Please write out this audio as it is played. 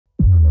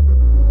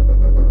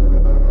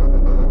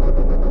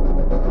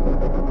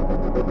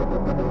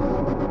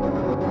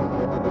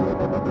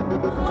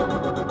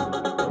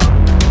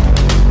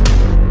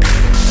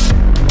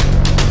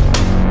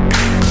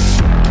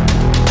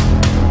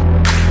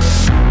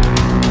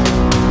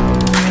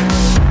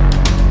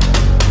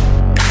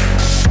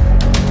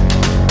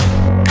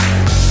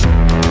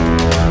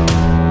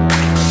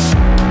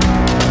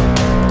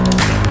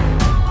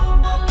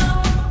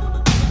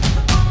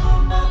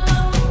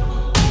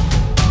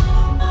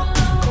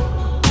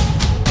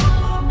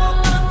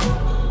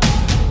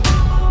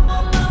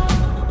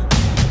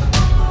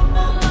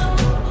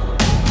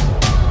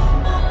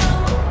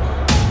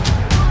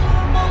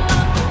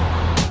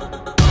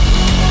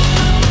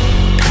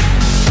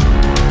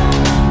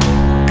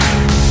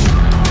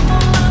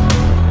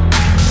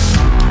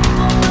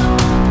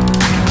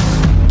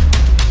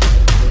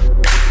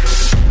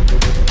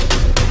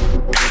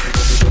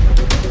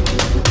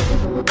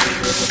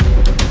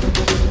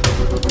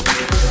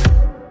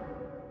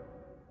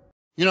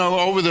You know,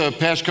 over the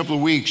past couple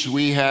of weeks,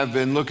 we have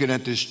been looking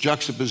at this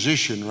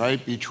juxtaposition,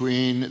 right,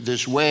 between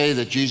this way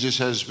that Jesus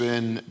has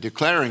been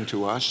declaring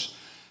to us,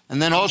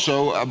 and then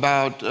also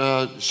about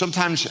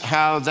sometimes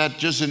how that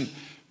doesn't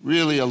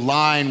really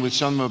align with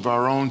some of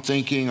our own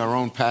thinking, our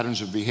own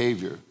patterns of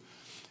behavior.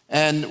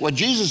 And what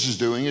Jesus is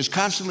doing is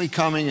constantly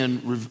coming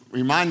and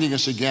reminding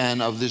us again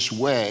of this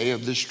way,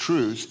 of this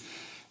truth,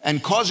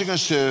 and causing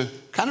us to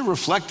kind of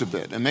reflect a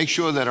bit and make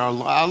sure that our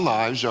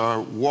lives are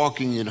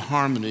walking in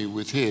harmony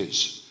with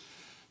his.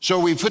 So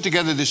we put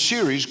together this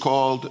series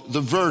called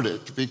The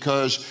Verdict,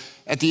 because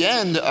at the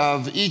end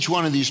of each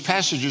one of these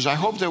passages, I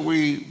hope that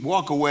we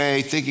walk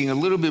away thinking a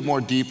little bit more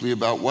deeply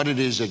about what it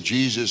is that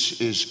Jesus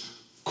is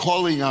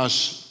calling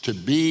us to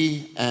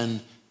be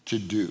and to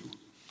do.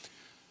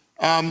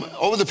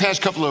 Over the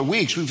past couple of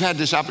weeks, we've had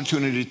this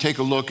opportunity to take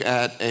a look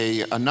at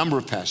a number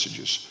of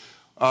passages.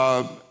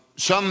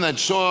 Some that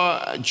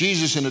saw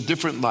Jesus in a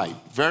different light,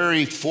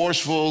 very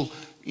forceful,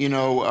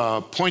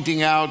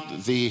 pointing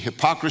out the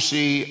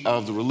hypocrisy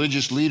of the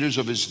religious leaders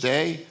of his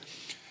day.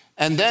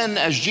 And then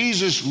as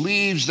Jesus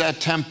leaves that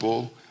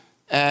temple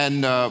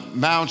and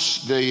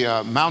mounts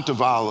the Mount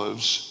of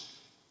Olives,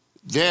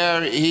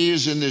 there he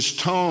is in this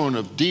tone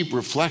of deep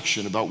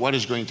reflection about what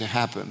is going to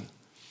happen.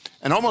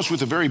 And almost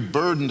with a very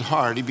burdened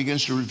heart, he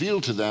begins to reveal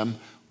to them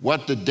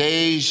what the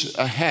days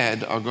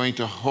ahead are going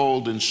to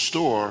hold in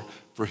store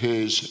for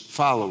his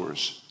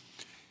followers.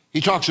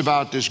 He talks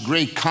about this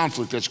great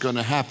conflict that's going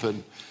to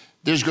happen.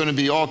 There's going to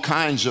be all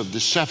kinds of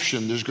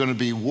deception. There's going to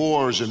be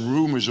wars and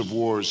rumors of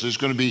wars. There's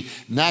going to be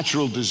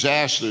natural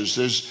disasters.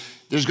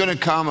 There's going to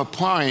come a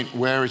point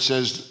where it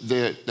says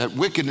that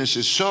wickedness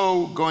is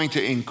so going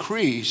to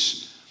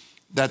increase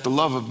that the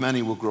love of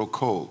many will grow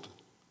cold.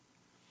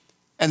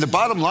 And the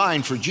bottom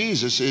line for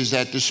Jesus is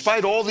that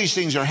despite all these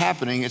things are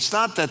happening, it's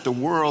not that the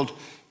world,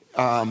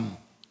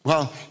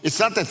 it's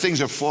not that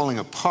things are falling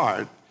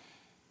apart.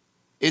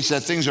 It's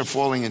that things are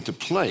falling into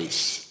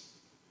place.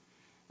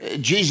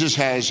 Jesus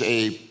has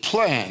a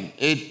plan.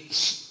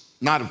 It's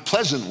not a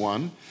pleasant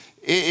one.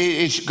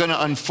 It's going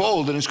to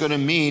unfold, and it's going to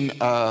mean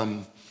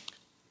a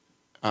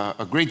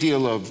great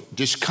deal of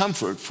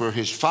discomfort for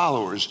his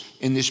followers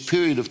in this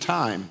period of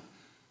time.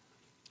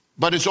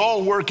 But it's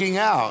all working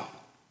out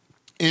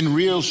in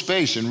real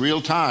space, in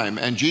real time.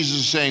 And Jesus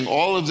is saying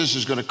all of this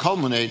is going to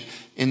culminate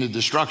in the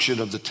destruction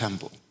of the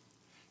temple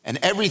and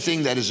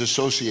everything that is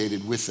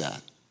associated with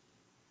that.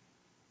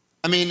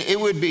 I mean,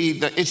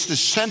 it's the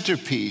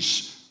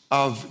centerpiece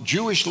of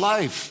Jewish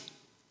life,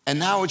 and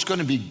now it's going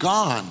to be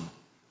gone.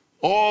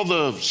 All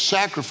the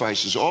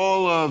sacrifices,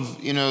 all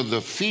of,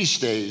 the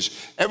feast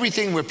days,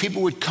 everything where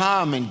people would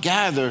come and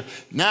gather,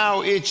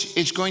 now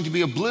it's going to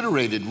be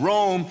obliterated.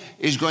 Rome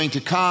is going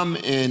to come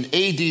in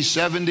AD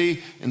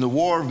 70 in the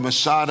War of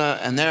Masada,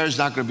 and there's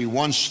not going to be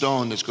one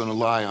stone that's going to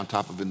lie on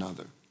top of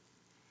another.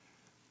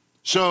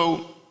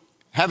 So,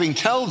 having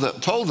told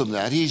them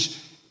that,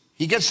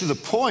 he gets to the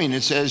point,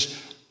 it says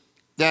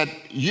that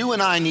you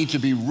and I need to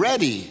be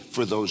ready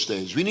for those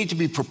days. We need to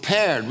be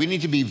prepared. We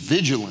need to be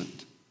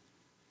vigilant.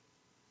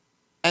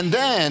 And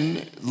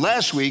then,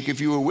 last week, if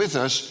you were with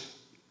us,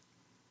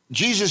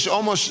 Jesus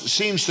almost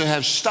seems to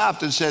have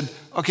stopped and said,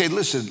 okay,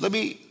 listen, let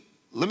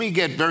me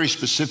get very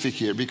specific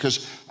here,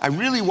 because I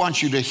really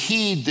want you to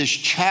heed this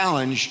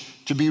challenge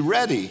to be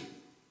ready.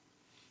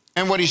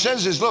 And what he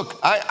says is, look,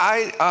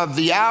 of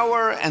the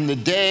hour and the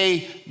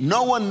day,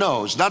 no one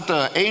knows, not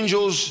the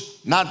angels,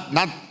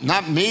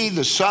 not me,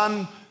 the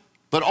Son,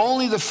 but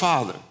only the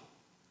Father.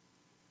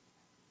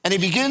 And he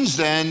begins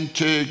then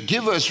to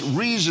give us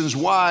reasons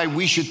why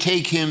we should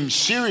take him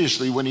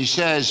seriously when he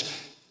says,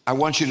 I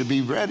want you to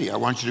be ready. I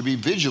want you to be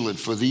vigilant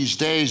for these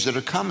days that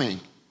are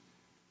coming,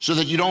 so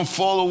that you don't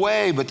fall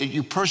away, but that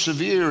you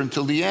persevere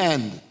until the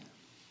end.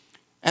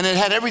 And it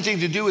had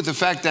everything to do with the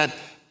fact that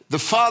the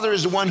Father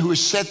is the one who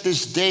has set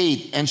this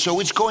date, and so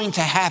it's going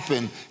to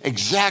happen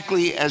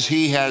exactly as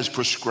he has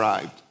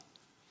prescribed.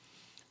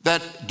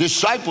 That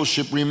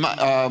discipleship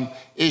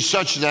is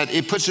such that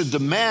it puts a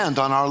demand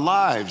on our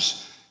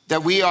lives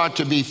that we are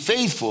to be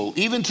faithful,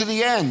 even to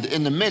the end,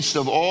 in the midst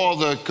of all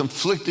the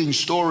conflicting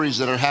stories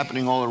that are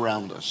happening all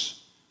around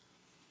us.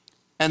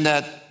 And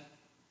that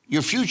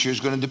your future is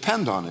going to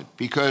depend on it,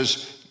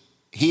 because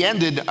he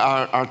ended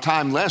our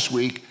time last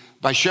week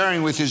by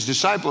sharing with his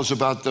disciples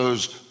about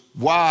those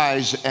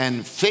wise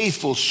and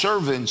faithful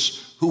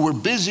servants who were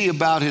busy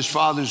about his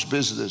Father's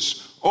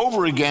business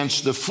over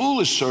against the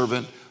foolish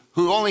servant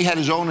who only had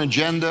his own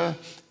agenda,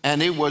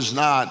 and it was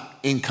not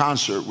in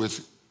concert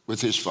with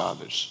his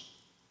Father's.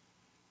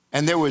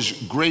 And there was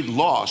great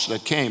loss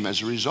that came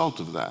as a result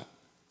of that.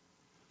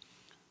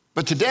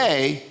 But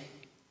today,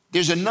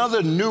 there's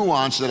another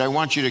nuance that I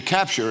want you to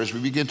capture as we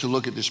begin to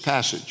look at this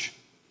passage.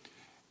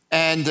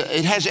 And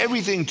it has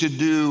everything to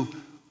do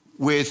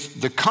with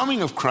the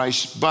coming of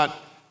Christ, but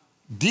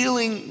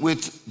dealing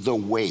with the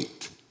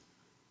weight.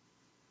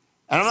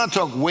 And I'm not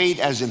talking weight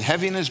as in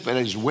heaviness, but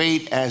as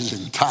weight as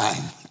in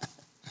time.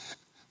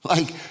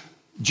 Like,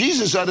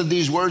 Jesus uttered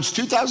these words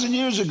 2,000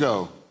 years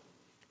ago.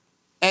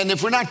 And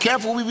if we're not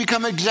careful, we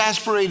become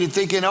exasperated,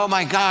 thinking, oh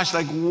my gosh,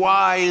 like,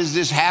 why is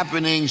this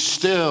happening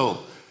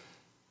still?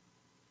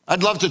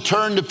 I'd love to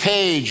turn the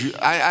page.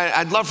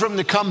 I'd love for him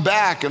to come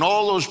back and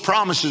all those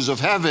promises of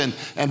heaven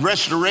and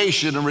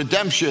restoration and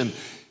redemption.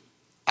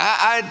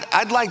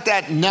 I'd like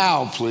that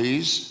now,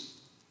 please.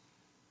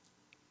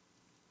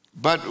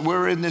 But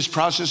we're in this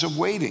process of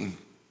waiting.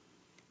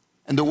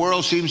 And the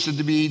world seems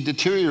to be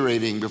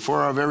deteriorating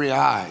before our very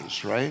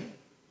eyes, right?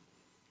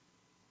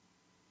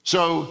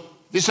 So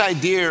this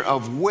idea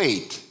of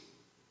wait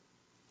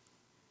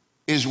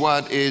is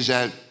what is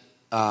at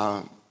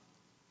the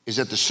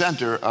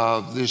center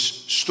of this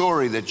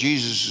story that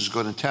Jesus is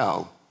going to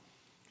tell.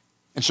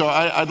 And so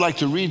I'd like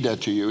to read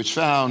that to you. It's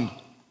found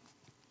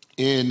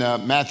in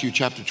Matthew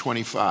chapter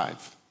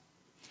 25.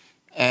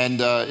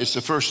 And it's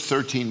the first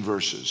 13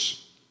 verses.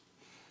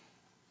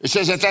 It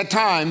says, at that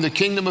time, the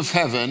kingdom of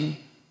heaven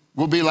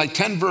will be like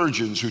 10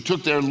 virgins who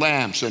took their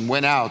lamps and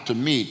went out to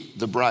meet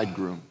the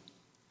bridegroom.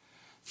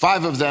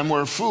 5 of them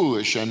were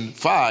foolish and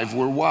 5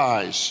 were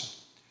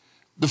wise.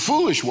 The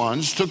foolish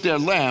ones took their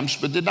lamps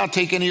but did not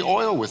take any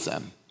oil with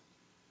them.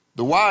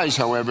 The wise,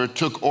 however,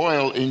 took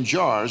oil in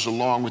jars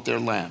along with their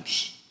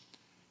lamps.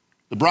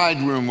 The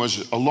bridegroom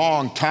was a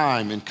long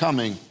time in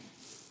coming,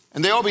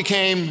 and they all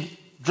became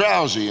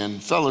drowsy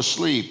and fell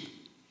asleep.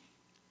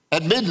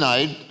 At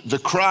midnight, the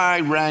cry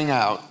rang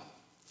out,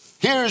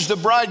 "Here's the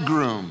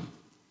bridegroom,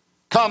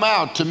 come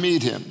out to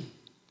meet him."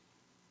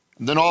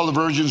 And then all the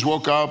virgins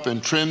woke up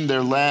and trimmed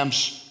their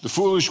lamps. The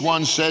foolish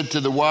one said to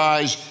the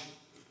wise,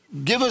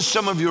 "Give us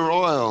some of your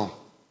oil.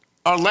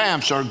 Our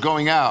lamps are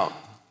going out."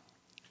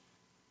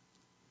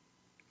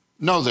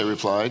 "No," they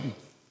replied,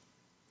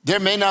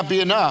 "there may not be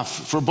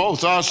enough for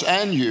both us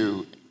and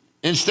you.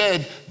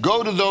 Instead,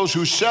 go to those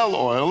who sell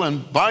oil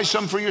and buy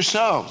some for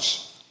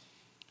yourselves."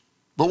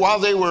 But while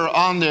they were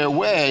on their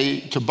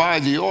way to buy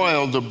the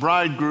oil, the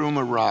bridegroom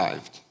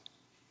arrived.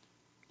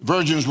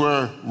 Virgins who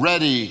were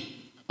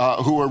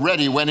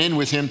ready went in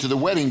with him to the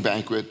wedding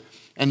banquet,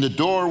 and the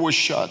door was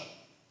shut.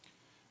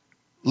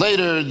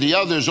 Later, the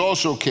others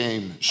also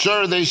came.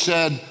 "Sir," they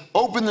said,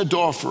 "open the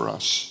door for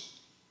us."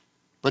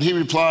 But he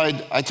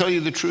replied, "I tell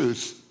you the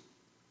truth,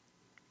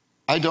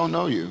 I don't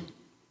know you.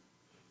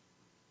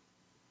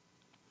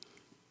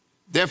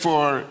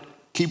 Therefore,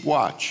 keep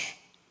watch,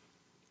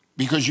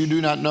 because you do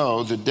not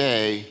know the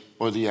day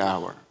or the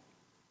hour."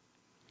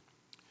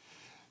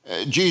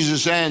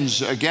 Jesus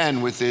ends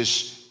again with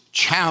this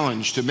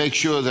challenge to make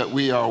sure that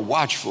we are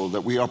watchful,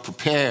 that we are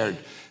prepared,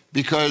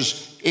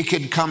 because it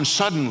can come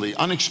suddenly,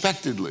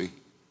 unexpectedly.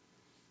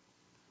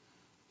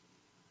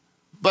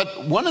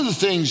 But one of the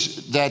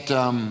things that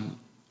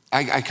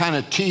I kind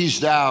of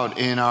teased out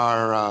in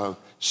our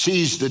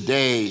Seize the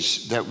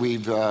Days that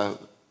we've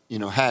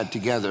had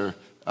together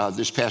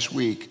this past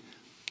week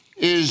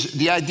is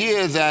the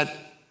idea that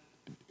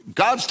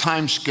God's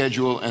time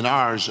schedule and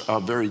ours are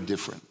very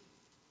different.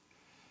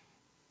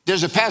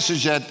 There's a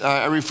passage that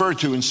I refer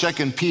to in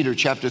 2 Peter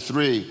chapter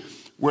 3,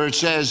 where it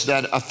says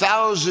that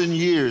 1,000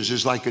 years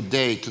is like a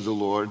day to the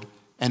Lord,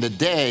 and a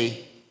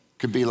day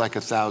could be like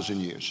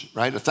 1,000 years,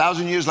 right?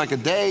 1,000 years like a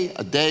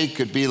day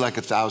could be like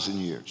 1,000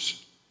 years.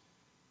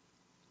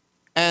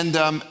 And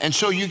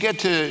so you get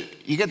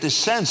the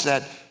sense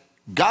that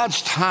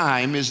God's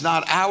time is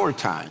not our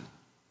time.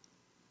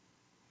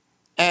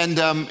 And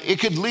it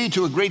could lead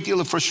to a great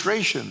deal of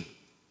frustration.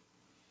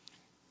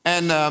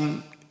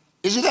 And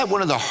isn't that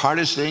one of the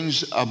hardest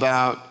things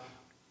about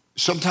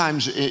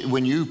sometimes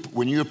when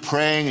you're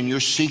praying and you're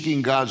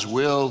seeking God's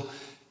will,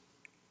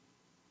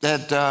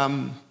 that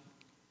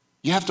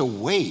you have to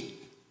wait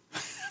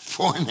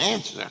for an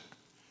answer?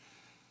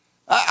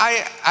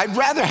 I'd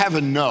rather have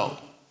a no.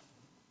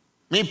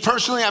 Me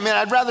personally,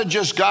 I'd rather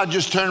God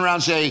just turn around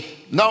and say,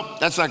 "Nope,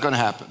 that's not going to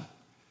happen."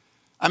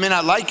 I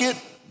like it,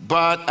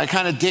 but I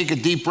kind of take a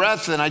deep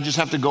breath and I just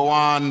have to go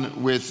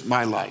on with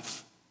my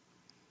life.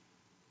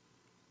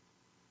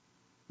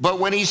 But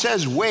when he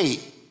says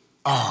wait,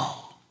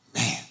 oh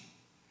man,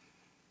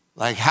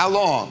 like how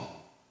long,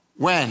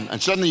 when? And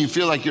suddenly you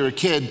feel like you're a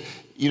kid,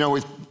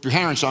 with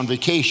parents on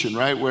vacation,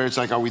 right? Where it's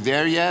like, are we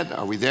there yet?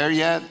 Are we there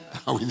yet?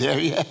 Are we there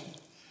yet?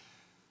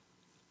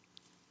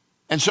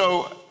 And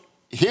so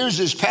here's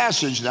this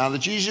passage now that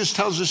Jesus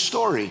tells a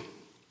story.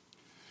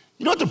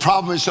 You know what the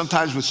problem is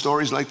sometimes with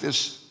stories like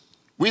this?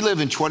 We live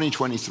in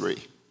 2023.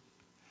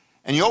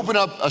 And you open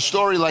up a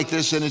story like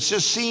this and it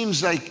just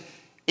seems like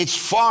it's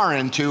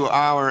foreign to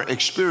our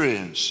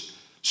experience.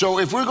 So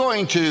if we're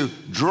going to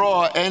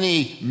draw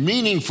any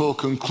meaningful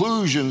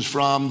conclusions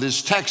from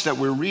this text that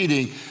we're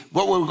reading,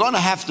 what we're going to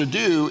have to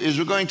do is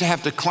we're going to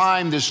have to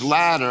climb this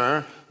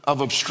ladder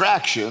of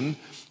abstraction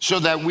so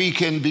that we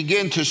can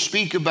begin to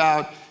speak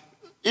about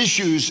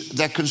issues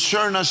that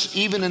concern us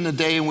even in the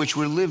day in which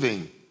we're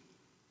living.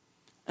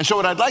 And so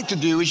what I'd like to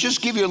do is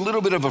just give you a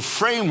little bit of a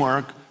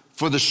framework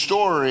for the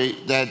story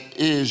that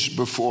is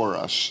before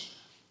us.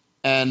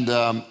 And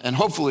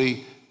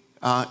hopefully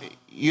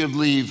you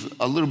leave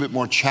a little bit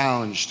more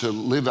challenged to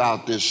live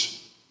out this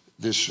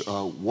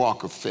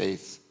walk of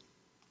faith.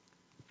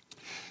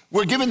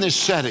 We're given this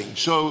setting.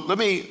 So let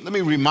me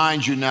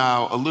remind you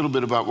now a little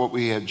bit about what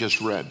we have just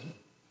read.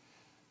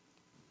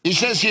 He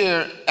says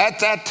here, at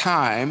that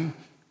time,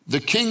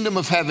 the kingdom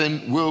of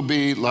heaven will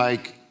be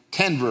like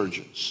 10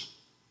 virgins.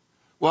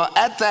 Well,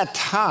 at that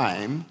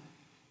time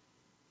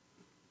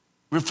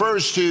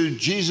refers to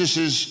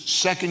Jesus'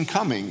 second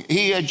coming.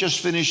 He had just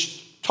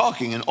finished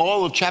talking in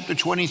all of chapter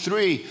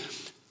 23,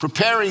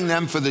 preparing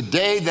them for the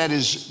day that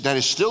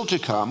is still to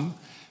come,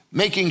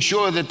 making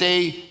sure that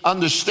they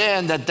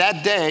understand that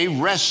that day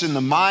rests in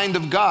the mind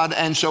of God,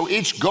 and so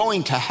it's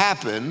going to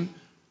happen,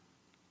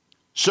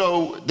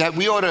 so that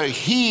we ought to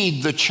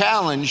heed the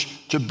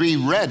challenge to be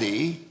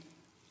ready.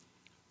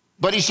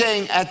 But he's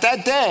saying at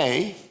that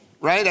day,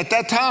 right, at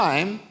that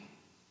time,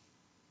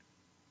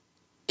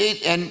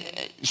 and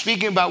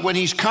speaking about when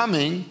he's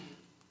coming,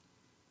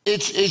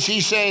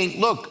 he's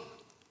saying, look,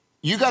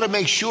 you got to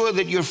make sure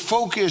that your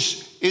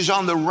focus is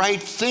on the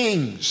right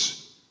things.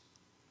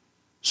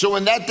 So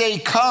when that day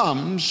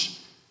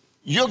comes,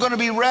 you're going to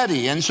be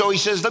ready. And so he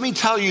says, let me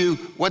tell you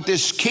what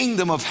this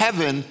kingdom of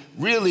heaven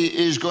really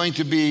is going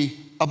to be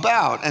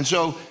about. And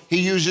so he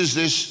uses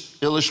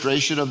this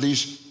illustration of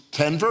these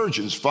 10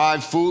 virgins,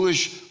 5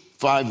 foolish,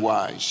 5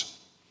 wise.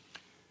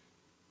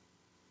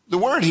 The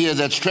word here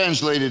that's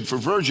translated for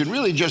virgin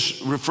really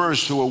just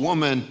refers to a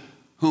woman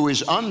who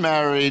is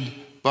unmarried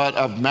but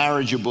of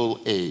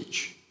marriageable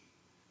age.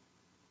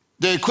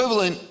 The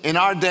equivalent in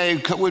our day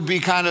would be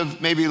kind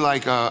of maybe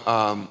like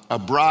a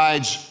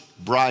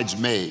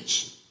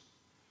bridesmaids.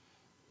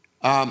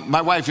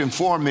 My wife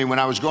informed me when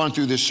I was going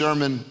through this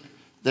sermon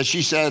that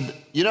she said,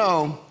 you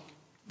know,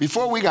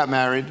 before we got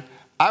married,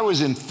 I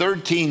was in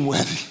 13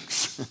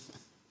 weddings.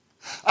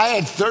 I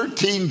had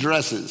 13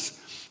 dresses.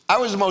 I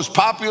was the most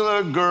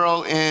popular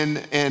girl in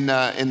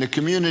the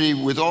community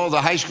with all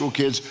the high school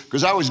kids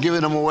because I was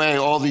giving them away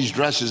all these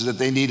dresses that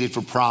they needed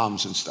for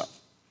proms and stuff.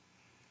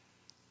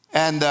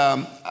 And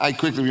I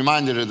quickly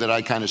reminded her that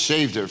I kind of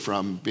saved her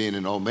from being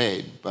an old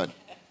maid, but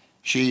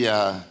she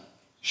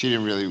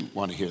didn't really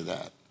want to hear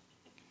that.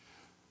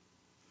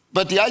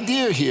 But the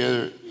idea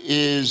here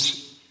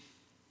is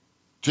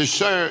to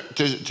share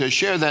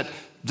that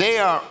they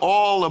are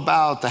all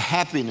about the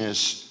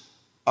happiness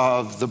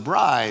of the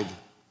bride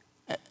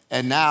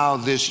and now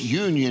this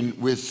union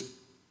with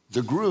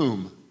the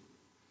groom.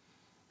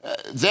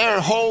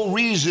 Their whole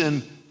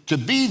reason to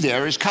be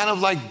there is kind of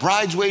like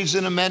bridesmaids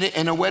in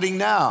a wedding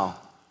now.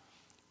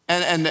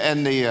 And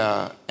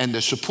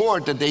the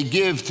support that they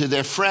give to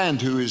their friend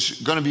who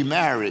is going to be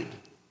married.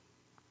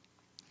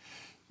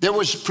 There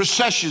was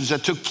processions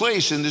that took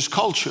place in this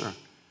culture.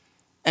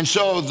 And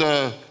so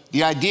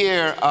the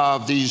idea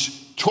of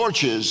these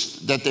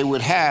torches that they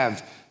would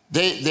have,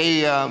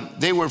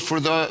 they were for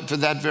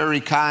that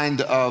very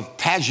kind of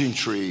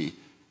pageantry.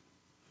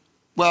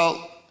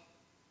 Well,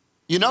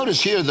 you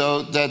notice here,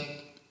 though, that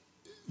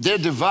they're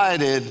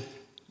divided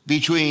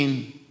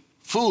between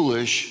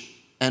foolish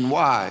and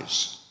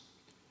wise.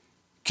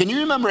 Can you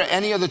remember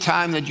any other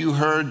time that you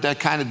heard that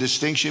kind of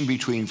distinction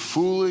between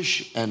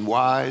foolish and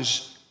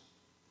wise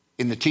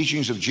in the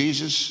teachings of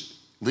Jesus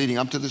leading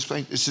up to this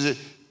point? This is the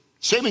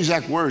same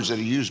exact words that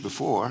he used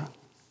before. How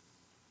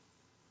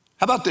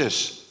about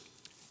this?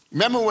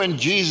 Remember when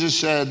Jesus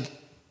said,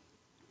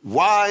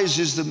 wise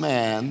is the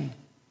man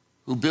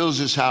who builds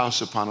his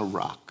house upon a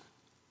rock,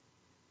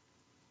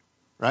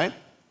 right?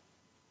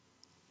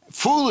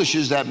 Foolish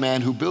is that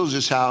man who builds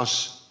his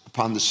house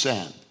upon the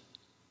sand.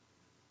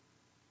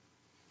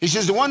 He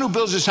says the one who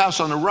builds his house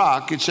on the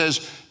rock, it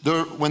says,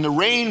 when the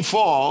rain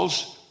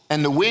falls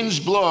and the winds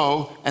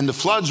blow and the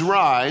floods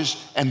rise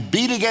and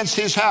beat against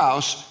his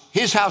house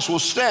will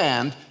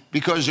stand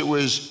because it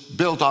was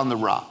built on the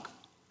rock.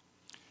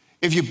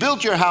 If you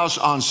built your house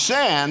on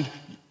sand,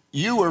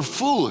 you were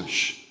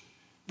foolish.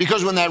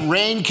 Because when that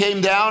rain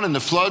came down and the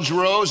floods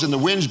rose and the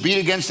winds beat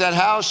against that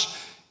house,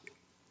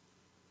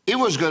 it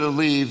was going to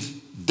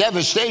leave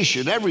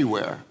devastation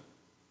everywhere.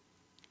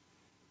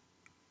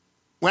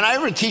 When I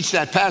ever teach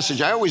that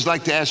passage, I always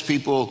like to ask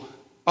people,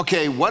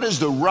 okay, what is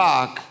the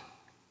rock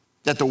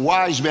that the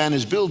wise man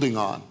is building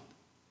on?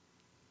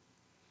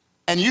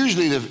 And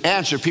usually the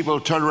answer, people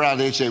turn around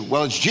and they say,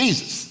 well, it's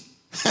Jesus.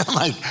 I'm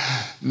like,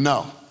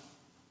 no.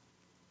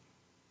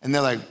 And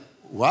they're like,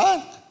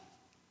 what?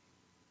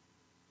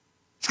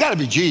 It's got to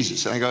be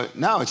Jesus. And I go,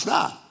 no, it's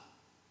not.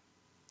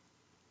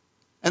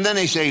 And then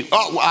they say,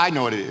 oh, well, I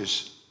know what it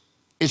is.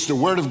 It's the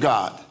Word of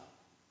God.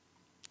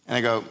 And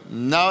I go,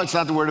 no, it's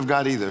not the Word of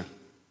God either.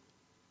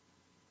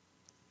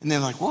 And they're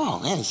like, whoa,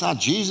 man, it's not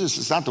Jesus,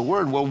 it's not the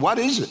Word. Well, what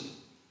is it?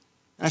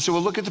 And I said,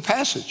 well, look at the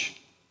passage.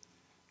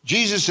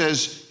 Jesus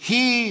says,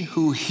 he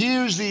who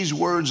hears these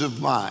words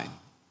of mine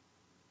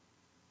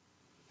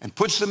and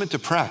puts them into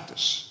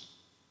practice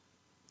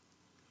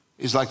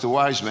is like the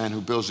wise man who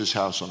builds his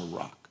house on a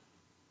rock.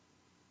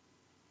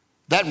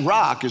 That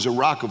rock is a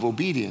rock of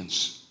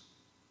obedience.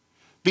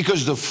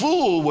 Because the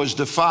fool was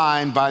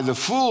defined by the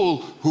fool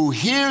who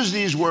hears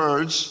these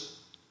words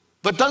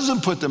but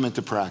doesn't put them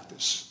into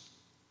practice.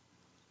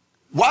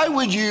 Why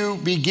would you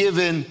be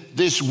given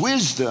this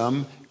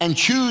wisdom and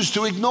choose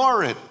to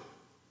ignore it?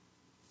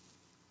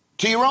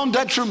 to your own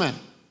detriment.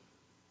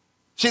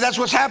 See, that's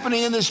what's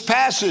happening in this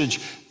passage.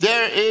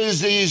 There is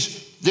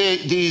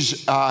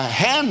these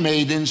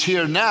handmaidens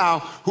here now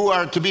who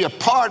are to be a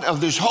part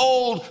of this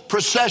whole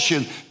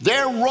procession.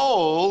 Their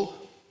role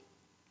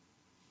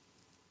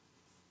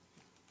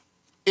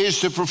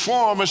is to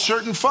perform a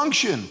certain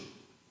function.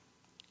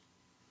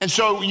 And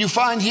so you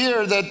find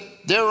here that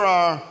there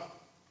are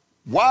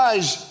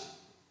wise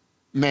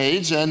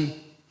maids and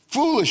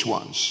foolish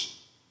ones.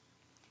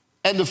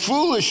 And the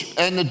foolish,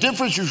 and the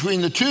difference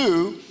between the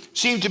two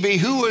seemed to be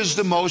who is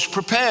the most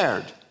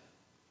prepared.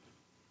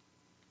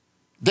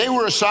 They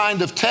were assigned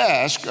the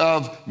task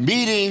of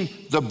meeting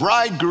the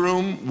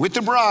bridegroom with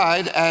the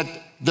bride at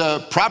the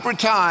proper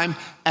time,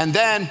 and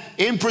then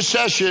in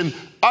procession,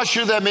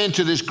 usher them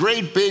into this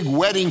great big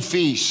wedding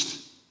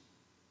feast.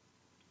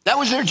 That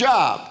was their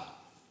job.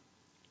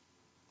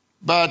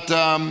 But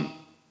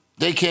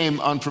they came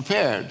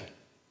unprepared.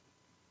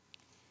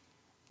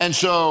 And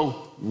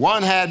so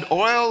one had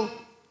oil,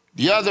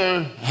 the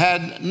other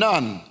had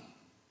none.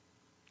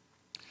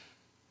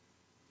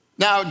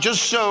 Now,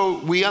 just so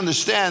we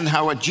understand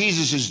what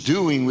Jesus is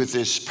doing with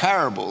this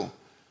parable,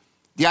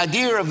 the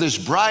idea of this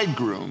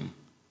bridegroom,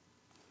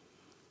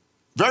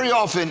 very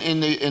often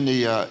in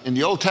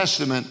the Old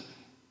Testament,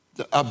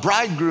 a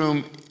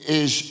bridegroom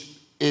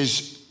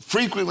is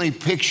frequently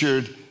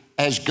pictured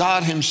as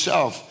God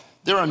himself.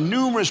 There are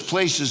numerous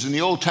places in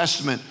the Old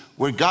Testament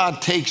where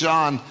God takes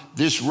on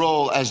this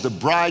role as the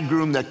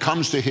bridegroom that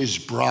comes to his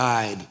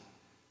bride,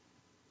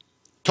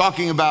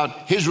 talking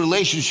about his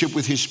relationship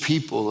with his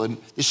people and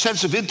the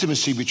sense of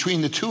intimacy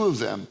between the two of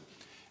them.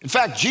 In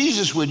fact,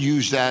 Jesus would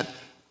use that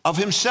of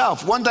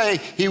himself. One day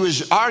he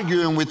was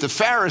arguing with the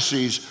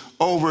Pharisees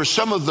over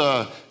some of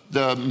the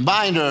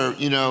minor,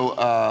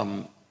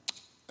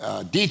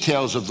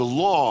 details of the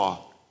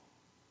law.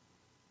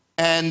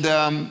 And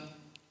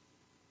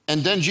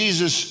then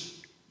Jesus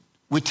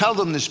would tell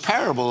them this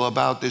parable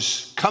about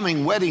this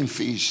coming wedding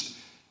feast.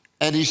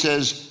 And he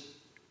says,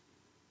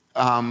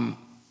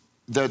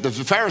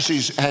 the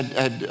Pharisees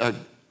had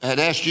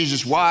asked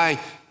Jesus why,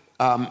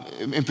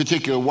 in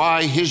particular,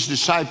 why his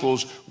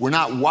disciples were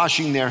not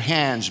washing their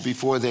hands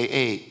before they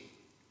ate.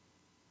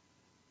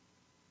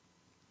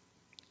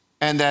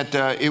 And that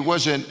it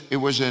wasn't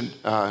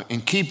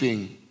in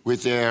keeping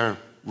with their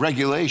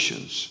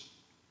regulations.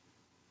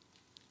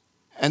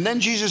 And then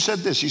Jesus said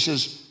this, he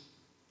says,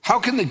 how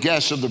can the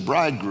guests of the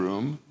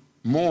bridegroom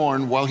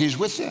mourn while he's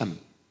with them?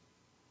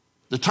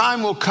 The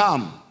time will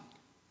come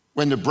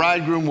when the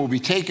bridegroom will be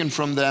taken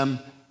from them,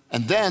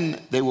 and then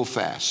they will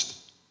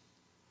fast.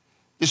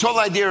 This whole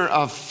idea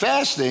of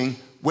fasting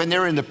when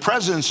they're in the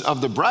presence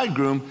of the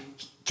bridegroom,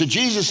 to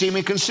Jesus seemed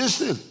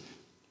inconsistent.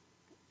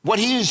 What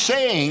he is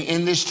saying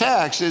in this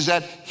text is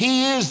that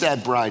he is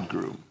that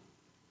bridegroom.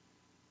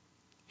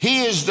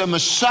 He is the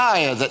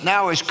Messiah that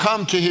now has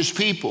come to his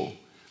people.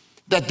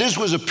 That this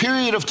was a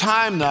period of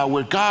time now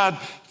where God,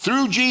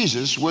 through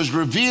Jesus, was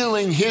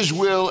revealing his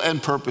will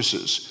and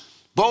purposes,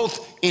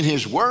 both in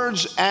his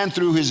words and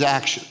through his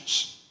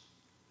actions.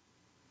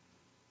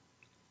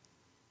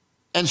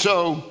 And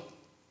so,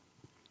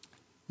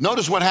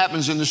 notice what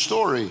happens in the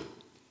story.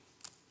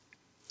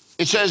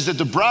 It says that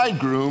the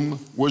bridegroom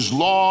was a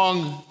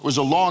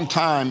long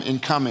time in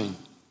coming.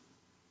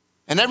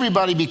 And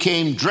everybody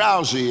became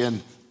drowsy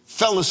and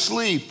fell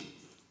asleep.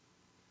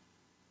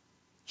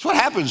 It's what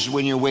happens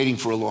when you're waiting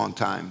for a long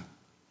time.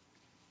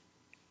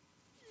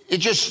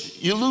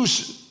 You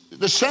lose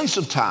the sense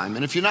of time.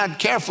 And if you're not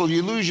careful,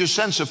 you lose your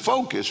sense of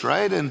focus,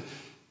 right? And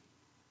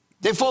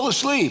they fall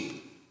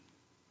asleep.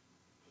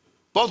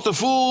 Both the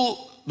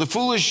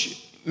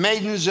foolish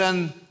maidens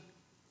and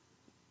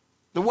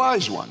the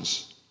wise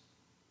ones.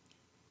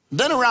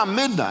 Then around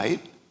midnight,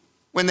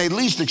 when they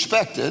least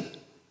expect it,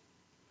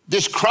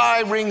 this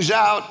cry rings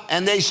out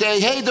and they say,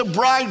 hey, the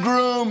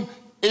bridegroom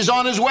is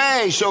on his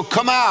way, so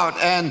come out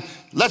and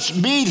let's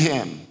meet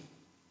him.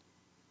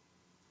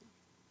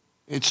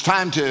 It's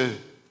time to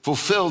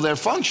fulfill their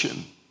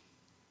function.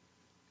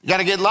 You got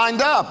to get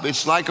lined up.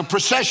 It's like a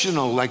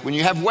processional, like when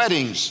you have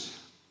weddings.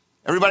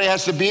 Everybody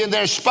has to be in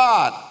their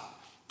spot.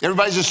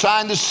 Everybody's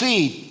assigned a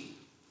seat.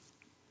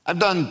 I've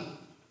done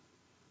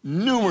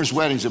numerous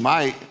weddings in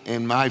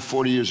my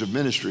 40 years of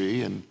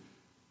ministry, and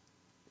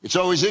it's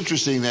always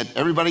interesting that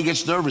everybody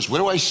gets nervous. Where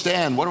do I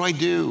stand? What do I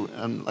do?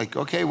 And I'm like,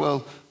 okay,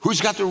 well,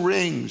 who's got the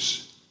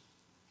rings?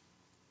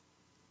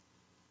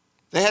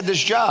 They had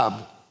this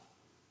job.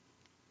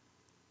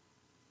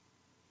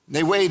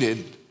 They waited.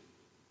 It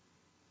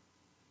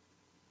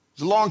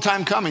was a long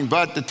time coming,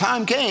 but the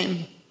time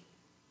came.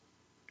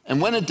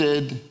 And when it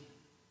did,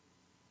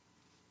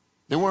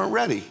 they weren't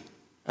ready.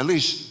 At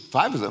least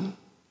 5 of them.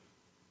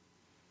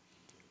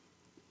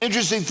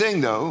 Interesting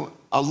thing, though,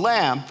 a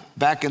lamp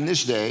back in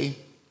this day,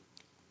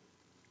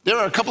 there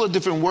are a couple of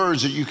different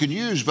words that you could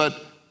use,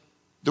 but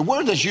the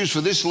word that's used for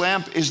this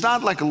lamp is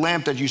not like a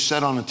lamp that you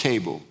set on a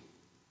table,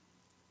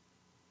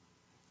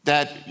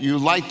 that you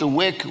light the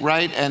wick,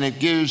 right, and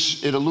it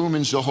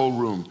illumines the whole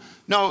room.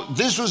 No,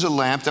 this was a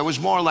lamp that was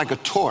more like a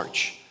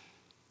torch.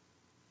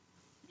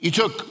 You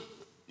took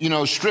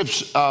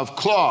strips of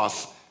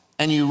cloth,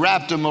 and you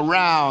wrapped them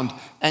around,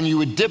 and you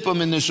would dip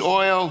them in this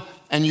oil,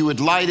 and you would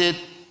light it,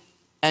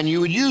 and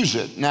you would use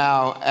it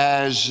now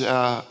as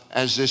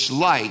this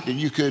light that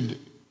you could,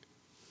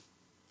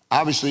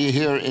 obviously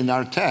here in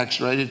our text,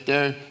 right?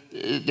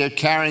 They're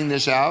carrying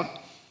this out.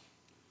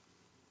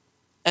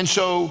 And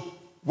so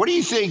what do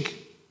you think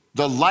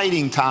the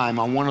lighting time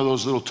on one of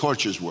those little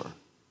torches were?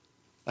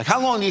 Like,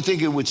 how long do you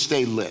think it would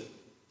stay lit?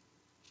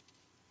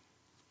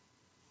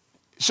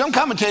 Some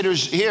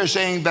commentators here are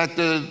saying that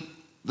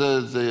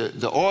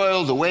the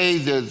oil, the way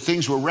the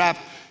things were wrapped,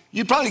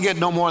 you'd probably get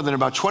no more than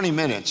about 20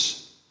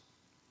 minutes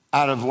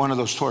out of one of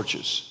those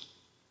torches,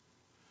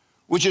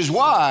 which is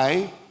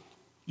why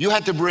you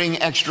had to bring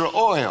extra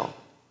oil,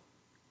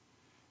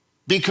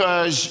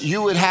 because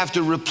you would have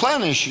to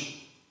replenish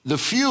the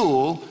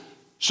fuel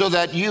so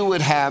that you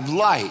would have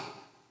light.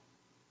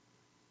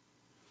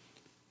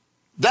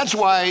 That's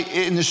why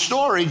in the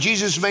story,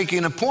 Jesus is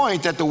making a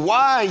point that the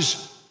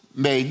wise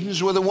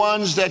maidens were the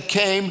ones that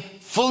came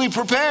fully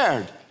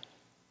prepared.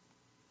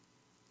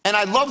 And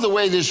I love the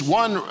way this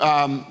one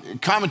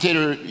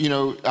commentator,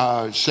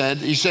 said.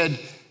 He said,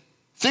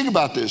 think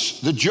about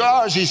this. The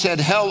jars, he said,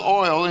 held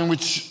oil in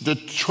which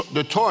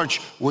the torch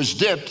was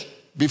dipped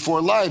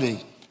before lighting.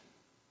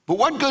 But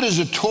what good is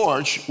a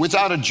torch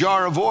without a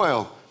jar of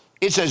oil?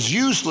 It's as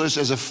useless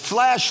as a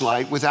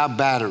flashlight without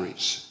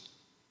batteries.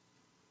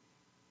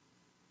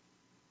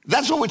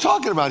 That's what we're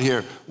talking about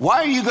here. Why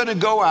are you going to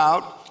go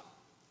out?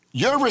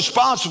 You're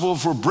responsible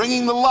for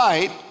bringing the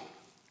light,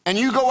 and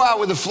you go out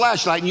with a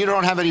flashlight and you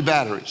don't have any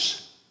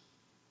batteries.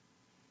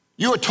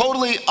 You are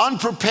totally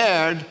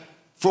unprepared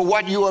for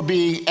what you are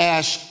being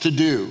asked to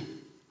do.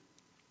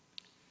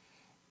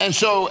 And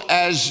so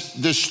as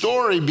the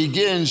story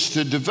begins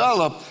to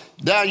develop,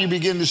 now you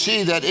begin to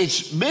see that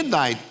it's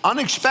midnight,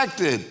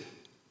 unexpected.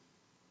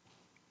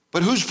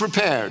 But who's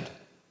prepared?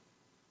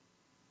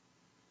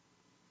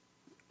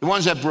 The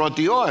ones that brought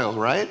the oil,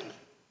 right?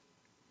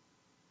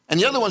 And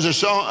the other ones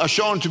are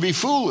shown to be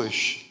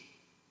foolish.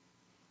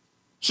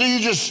 So you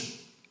just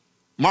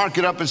mark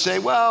it up and say,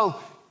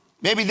 well,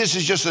 maybe this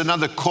is just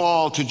another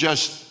call to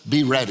just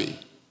be ready.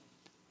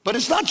 But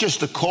it's not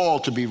just a call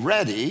to be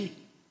ready,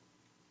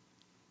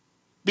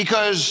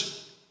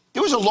 because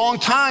there was a long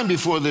time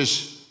before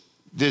this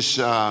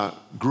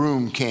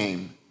groom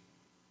came.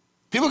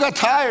 People got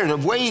tired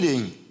of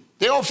waiting.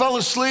 They all fell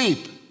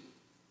asleep.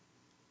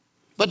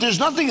 But there's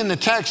nothing in the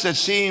text that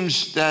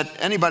seems that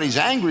anybody's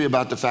angry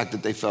about the fact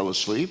that they fell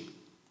asleep.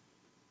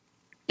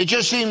 It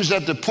just seems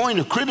that the point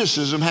of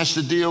criticism has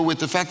to deal with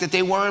the fact that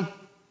they weren't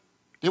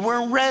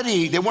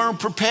ready, they weren't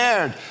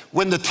prepared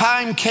when the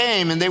time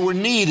came and they were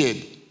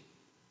needed.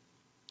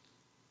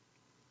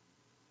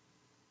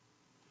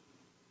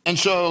 And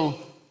so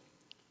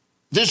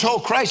this whole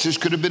crisis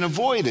could have been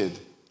avoided,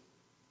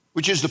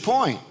 which is the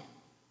point.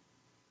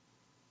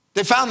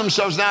 They found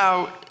themselves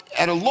now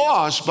at a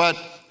loss, but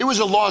it was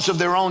a loss of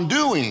their own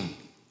doing.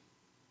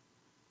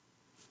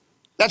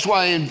 That's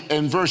why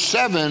in verse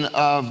 7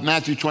 of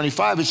Matthew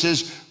 25, it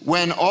says,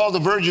 when all the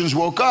virgins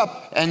woke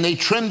up and they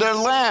trimmed their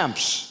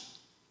lamps.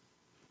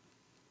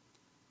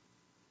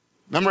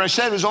 Remember I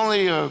said it was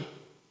only a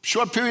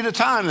short period of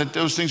time that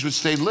those things would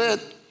stay lit.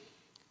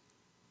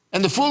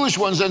 And the foolish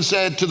ones then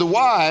said to the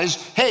wise,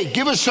 hey,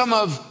 give us some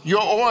of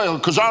your oil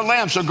because our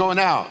lamps are going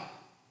out.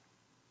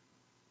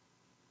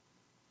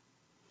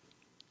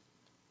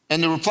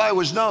 And the reply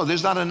was, no,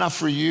 there's not enough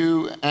for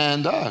you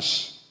and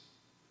us.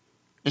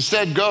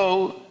 Instead,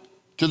 go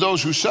to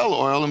those who sell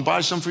oil and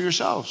buy some for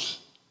yourselves.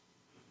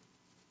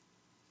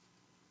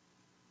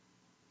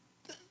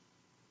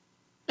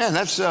 Man,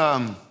 that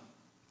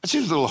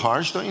seems a little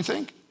harsh, don't you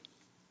think?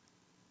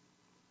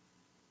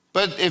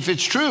 But if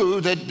it's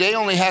true that they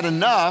only had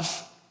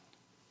enough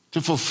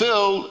to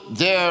fulfill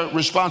their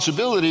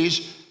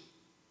responsibilities,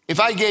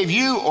 if I gave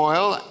you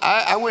oil,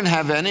 I wouldn't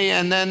have any,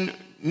 and then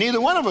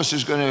neither one of us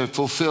is going to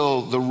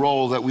fulfill the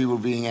role that we were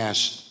being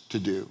asked to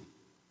do.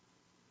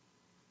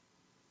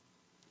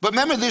 But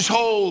remember, this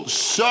whole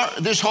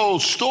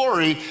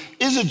story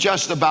isn't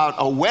just about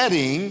a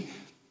wedding.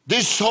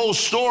 This whole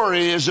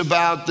story is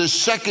about the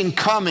second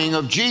coming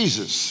of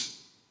Jesus.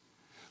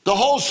 The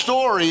whole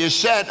story is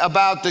set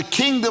about the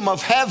kingdom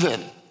of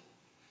heaven.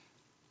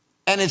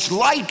 And it's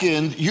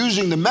likened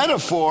using the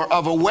metaphor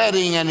of a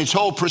wedding and its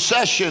whole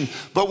procession.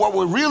 But what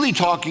we're really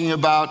talking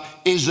about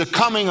is the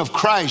coming of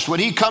Christ, when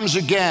he comes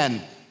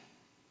again,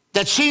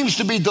 that seems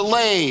to be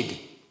delayed.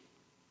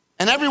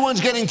 And everyone's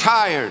getting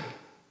tired.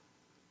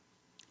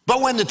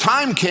 But when the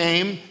time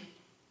came,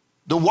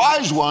 the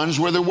wise ones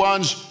were the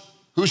ones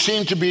who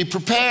seemed to be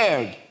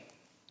prepared.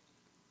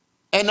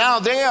 And now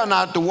they are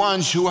not the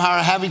ones who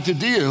are having to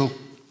deal,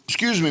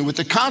 with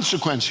the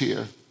consequence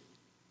here.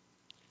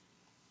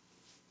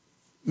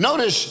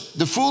 Notice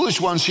the foolish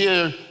ones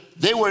here,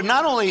 they were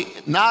not only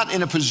not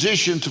in a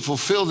position to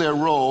fulfill their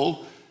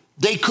role,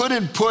 they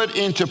couldn't put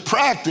into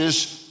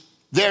practice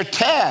their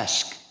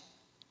task.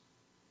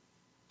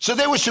 So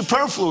they were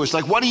superfluous.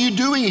 Like, what are you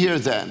doing here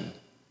then?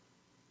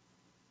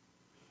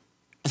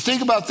 And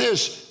think about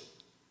this.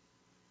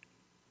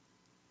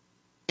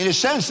 In a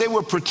sense, they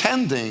were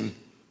pretending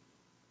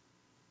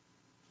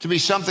to be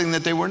something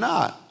that they were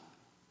not.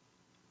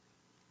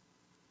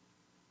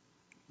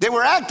 They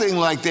were acting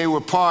like they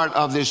were part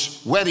of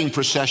this wedding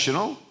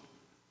processional,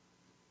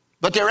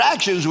 but their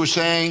actions were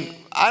saying,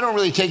 I don't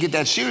really take it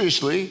that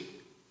seriously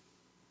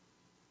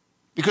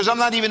because I'm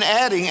not even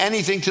adding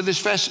anything to this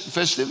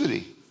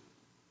festivity.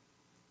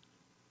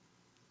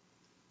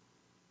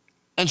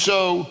 And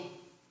so,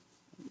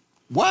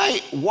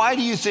 why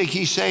do you think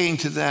he's saying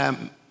to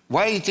them,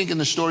 why do you think in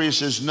the story it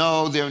says,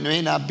 no, there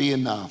may not be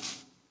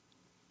enough?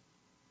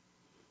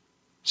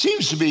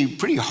 Seems to be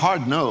pretty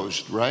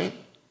hard-nosed, right?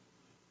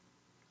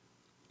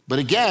 But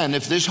again,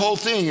 if this whole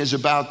thing is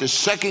about the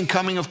second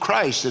coming of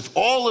Christ, if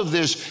all of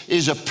this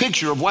is a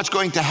picture of what's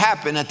going to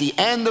happen at the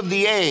end of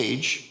the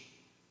age,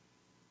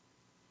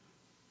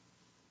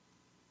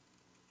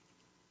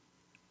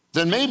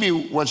 then maybe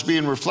what's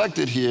being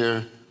reflected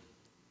here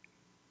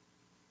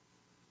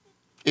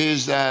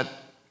is that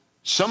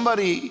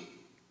somebody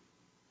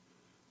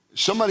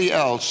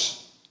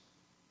else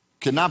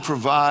cannot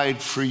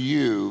provide for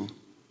you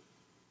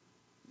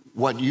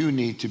what you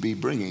need to be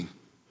bringing.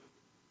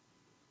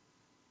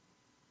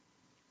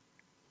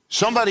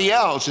 Somebody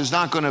else is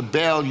not going to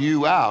bail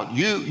you out.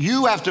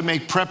 You have to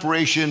make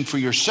preparation for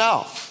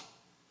yourself.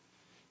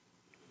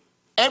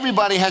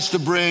 Everybody has to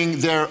bring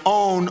their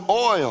own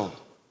oil.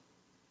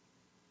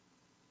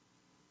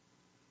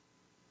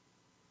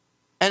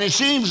 And it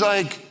seems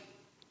like,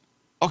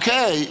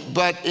 okay,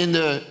 but in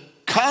the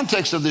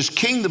context of this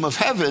kingdom of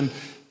heaven,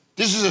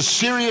 this is a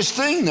serious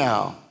thing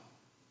now.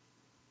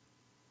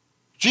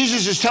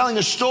 Jesus is telling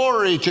a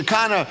story to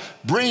kind of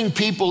bring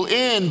people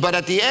in, but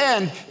at the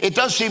end, it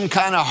does seem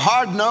kind of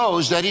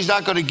hard-nosed that he's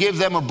not going to give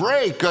them a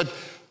break.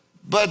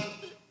 But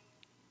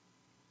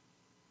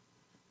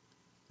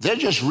they're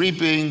just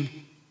reaping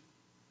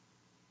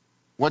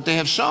what they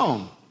have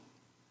sown.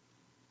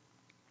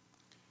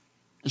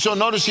 And so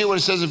notice here what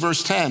it says in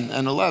verse 10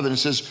 and 11. It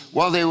says,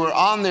 while they were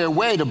on their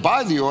way to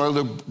buy the oil,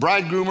 the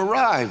bridegroom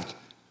arrived.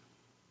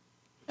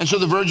 And so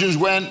the virgins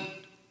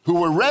who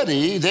were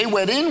ready, they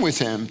went in with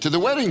him to the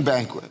wedding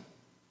banquet.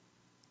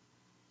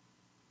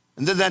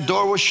 And then that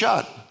door was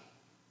shut.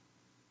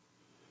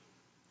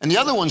 And the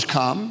other ones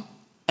come,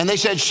 and they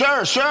said,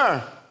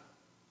 Sir,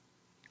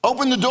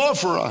 open the door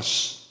for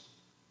us.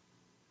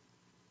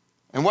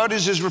 And what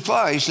is his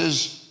reply? He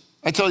says,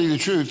 I tell you the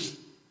truth,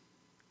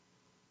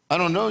 I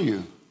don't know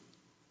you.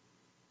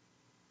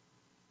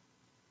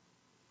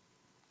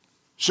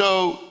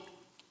 So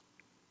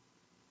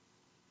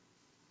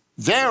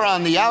they're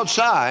on the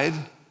outside,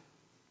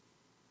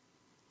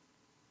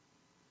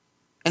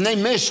 and they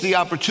missed the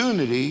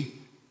opportunity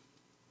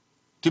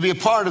to be a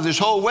part of this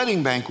whole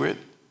wedding banquet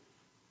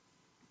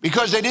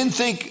because they didn't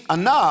think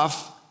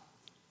enough,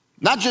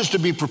 not just to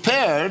be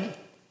prepared,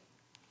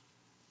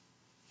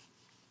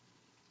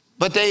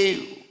 but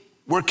they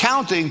were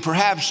counting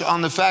perhaps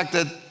on the fact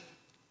that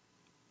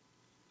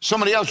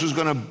somebody else was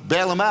going to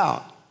bail them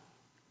out.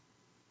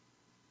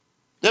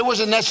 It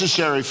wasn't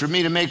necessary for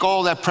me to make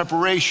all that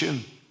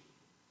preparation.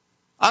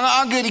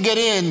 I'm going to get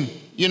in,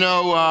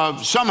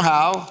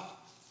 somehow.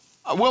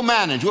 We'll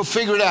manage. We'll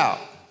figure it out.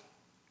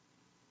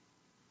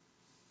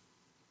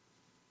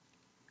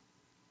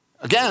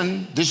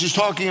 Again, this is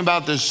talking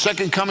about the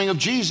second coming of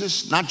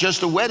Jesus, not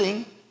just a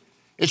wedding.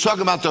 It's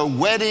talking about the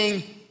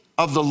wedding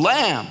of the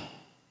Lamb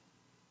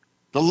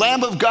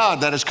of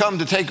God that has come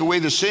to take away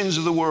the sins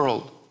of the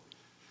world.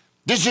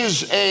 This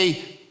is a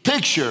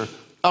picture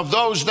of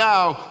those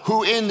now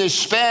who in this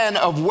span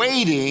of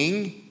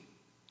waiting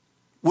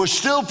were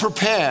still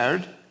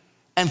prepared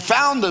and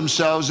found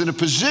themselves in a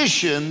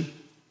position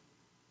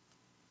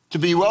to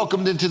be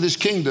welcomed into this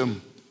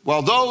kingdom,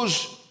 while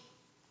those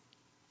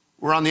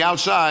were on the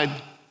outside,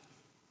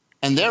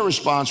 and their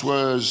response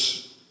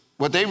was,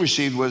 what they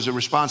received was a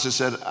response that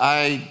said,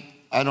 I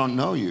don't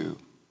know you.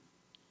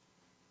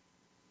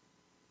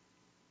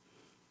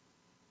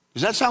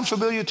 Does that sound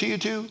familiar to you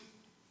too?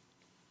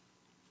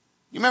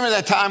 You remember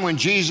that time when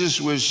Jesus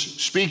was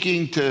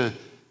speaking to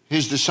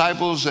his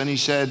disciples and he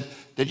said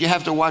that you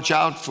have to watch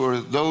out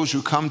for those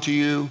who come to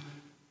you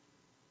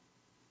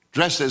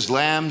dressed as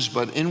lambs,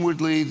 but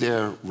inwardly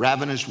they're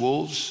ravenous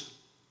wolves?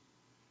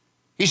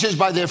 He says,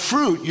 by their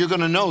fruit, you're going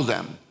to know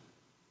them.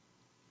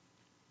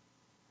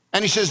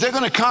 And he says, they're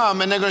going to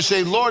come and they're going to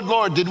say, Lord,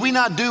 Lord, did we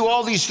not do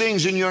all these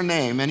things in your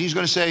name? And he's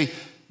going to say,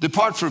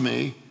 depart from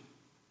me,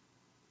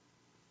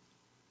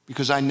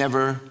 because I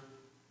never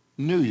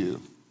knew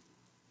you.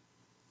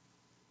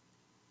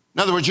 In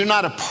other words, you're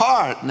not a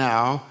part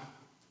now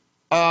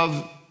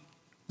of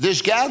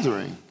this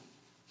gathering.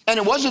 And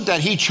it wasn't that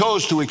he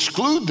chose to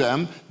exclude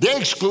them, they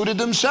excluded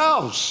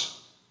themselves.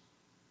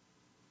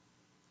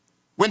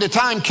 When the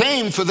time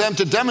came for them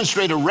to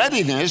demonstrate a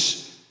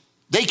readiness,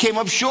 they came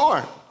up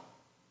short.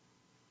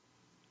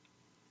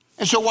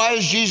 And so why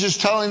is Jesus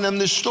telling them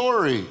this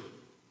story?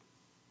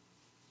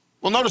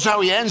 Well, notice how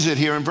he ends it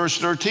here in verse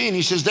 13.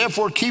 He says,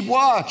 therefore keep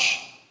watch,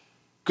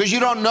 because you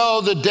don't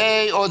know the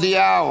day or the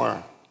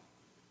hour.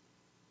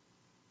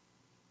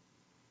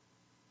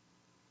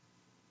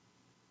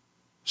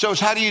 So it's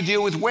how do you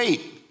deal with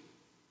weight?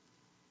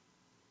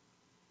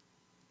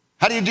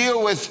 How do you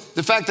deal with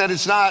the fact that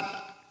it's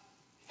not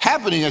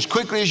happening as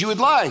quickly as you would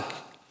like?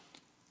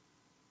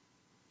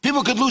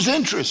 People could lose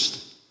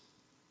interest.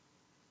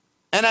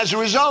 And as a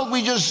result,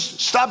 we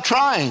just stop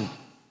trying.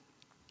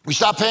 We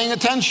stop paying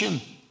attention.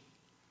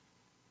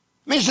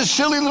 I mean, it's a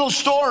silly little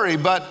story,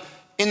 but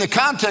in the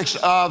context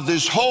of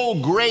this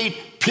whole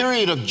great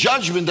period of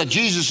judgment that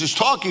Jesus is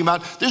talking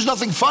about, there's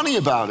nothing funny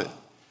about it.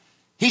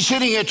 He's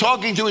sitting here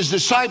talking to his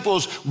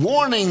disciples,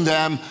 warning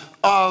them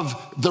of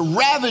the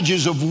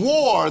ravages of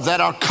war that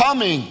are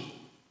coming.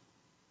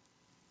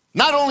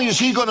 Not only is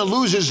he going to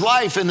lose his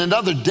life in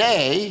another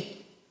day,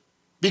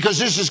 because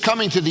this is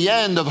coming to the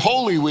end of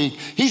Holy Week,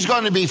 he's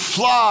going to be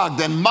flogged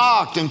and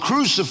mocked and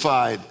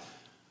crucified.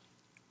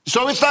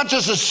 So it's not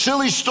just a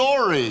silly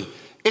story.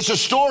 It's a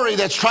story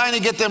that's trying to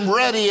get them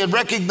ready and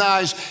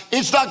recognize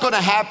it's not going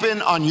to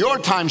happen on your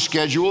time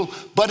schedule,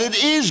 but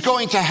it is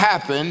going to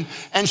happen.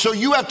 And so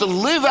you have to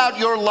live out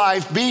your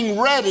life being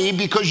ready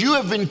because you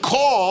have been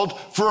called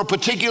for a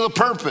particular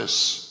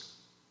purpose.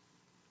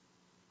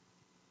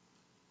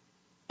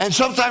 And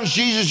sometimes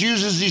Jesus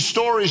uses these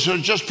stories for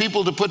just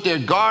people to put their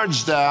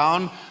guards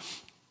down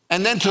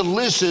and then to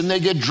listen. They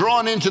get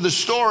drawn into the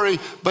story,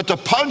 but the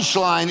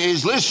punchline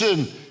is,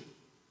 listen,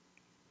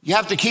 you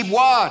have to keep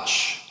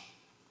watch.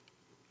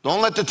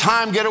 Don't let the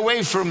time get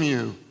away from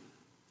you.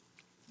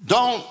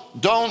 Don't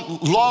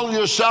lull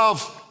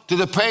yourself to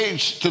the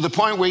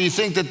point where you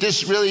think that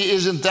this really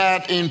isn't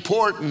that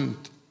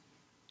important,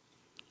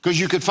 because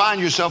you could find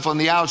yourself on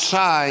the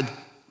outside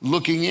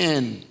looking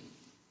in.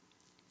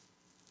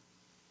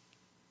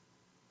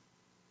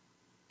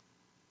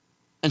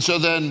 And so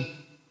then,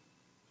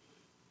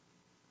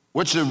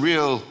 what's the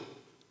real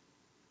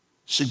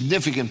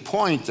significant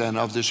point then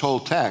of this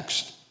whole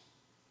text?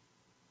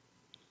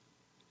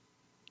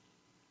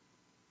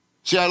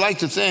 See, I like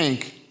to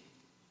think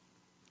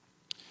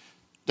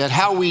that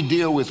how we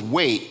deal with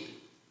weight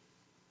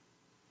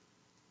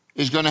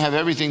is going to have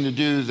everything to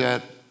do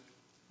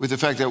with the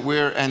fact that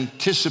we're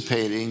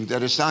anticipating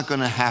that it's not going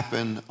to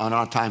happen on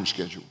our time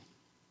schedule.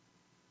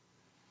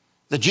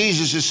 That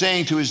Jesus is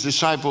saying to his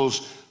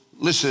disciples,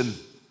 listen,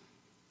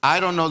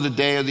 I don't know the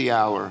day or the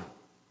hour.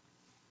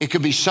 It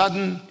could be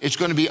sudden. It's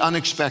going to be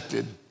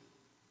unexpected.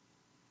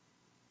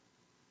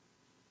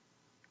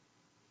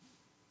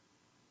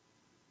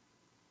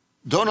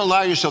 Don't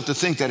allow yourself to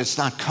think that it's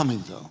not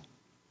coming, though.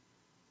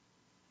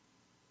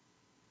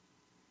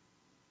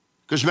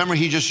 Because remember,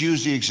 he just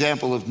used the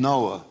example of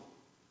Noah.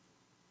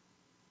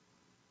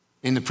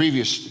 In the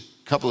previous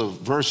couple of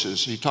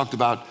verses, he talked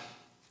about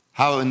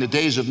how in the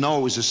days of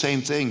Noah it was the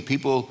same thing.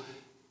 People,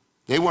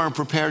 they weren't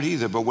prepared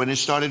either, but when it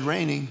started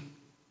raining,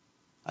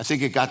 I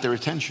think it got their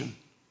attention.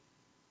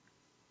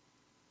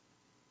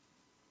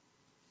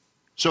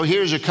 So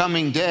here's a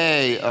coming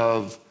day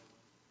of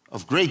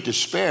great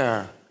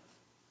despair.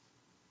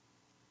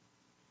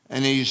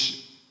 And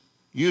he's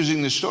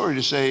using the story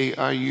to say,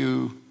 are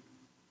you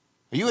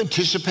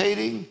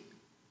anticipating?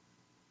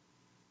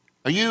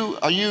 Are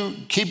you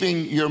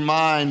keeping your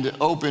mind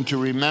open to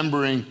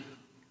remembering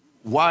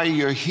why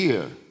you're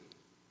here?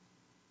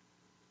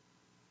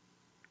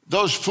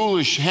 Those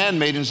foolish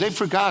handmaidens, they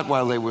forgot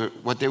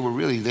what they were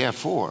really there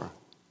for.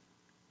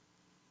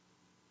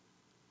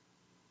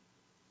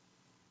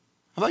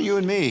 How about you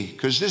and me?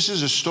 Because this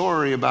is a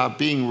story about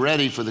being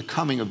ready for the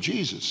coming of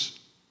Jesus.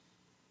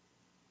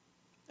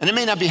 And it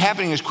may not be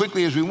happening as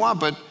quickly as we want,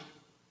 but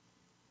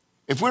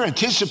if we're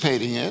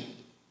anticipating it,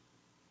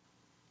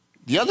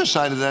 the other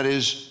side of that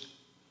is,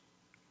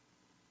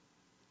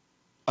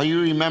 are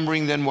you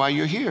remembering then why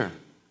you're here?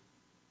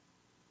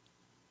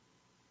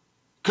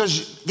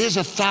 Because there's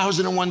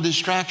 1,001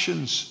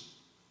 distractions.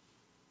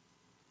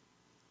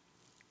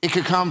 It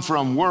could come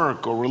from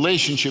work or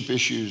relationship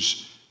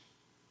issues.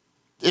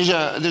 There's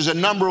a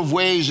number of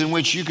ways in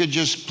which you could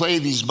just play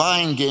these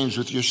mind games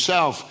with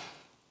yourself.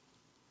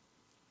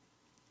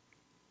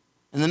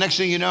 And the next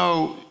thing you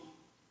know,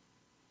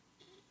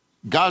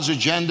 God's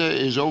agenda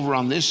is over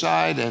on this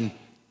side and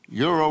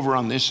you're over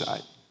on this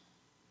side.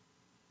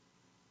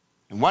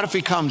 And what if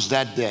he comes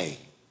that day?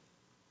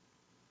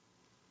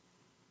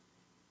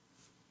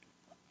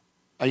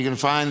 Are you going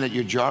to find that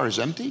your jar is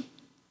empty?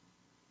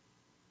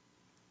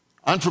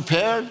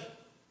 Unprepared?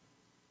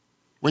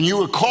 When you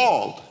were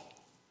called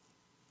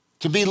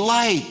to be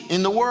light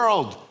in the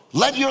world,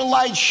 let your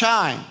light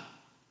shine.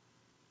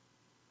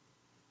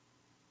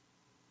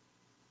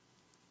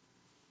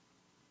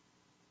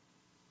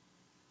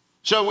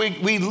 So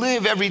we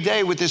live every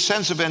day with this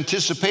sense of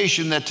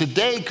anticipation that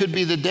today could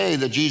be the day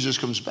that Jesus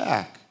comes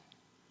back.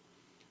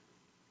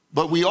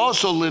 But we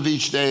also live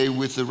each day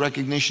with the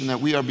recognition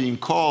that we are being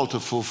called to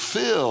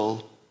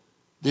fulfill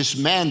this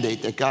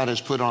mandate that God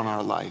has put on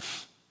our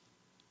life.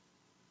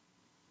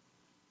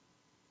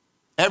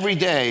 Every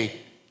day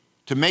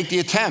to make the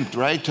attempt,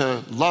 right,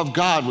 to love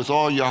God with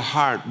all your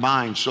heart,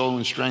 mind, soul,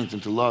 and strength,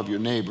 and to love your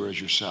neighbor as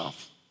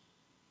yourself.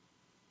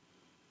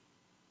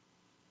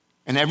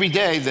 And every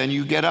day, then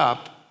you get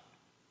up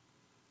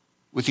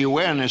with the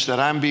awareness that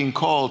I'm being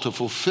called to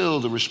fulfill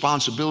the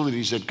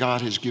responsibilities that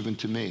God has given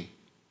to me.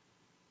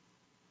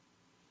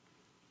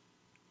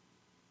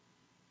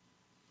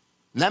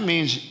 And that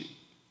means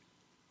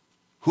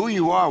who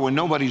you are when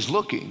nobody's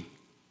looking.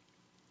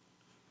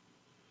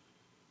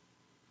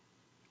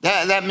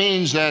 That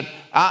means that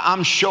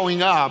I'm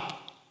showing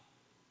up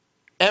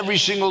every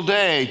single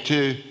day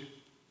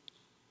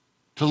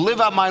to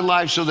live out my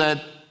life so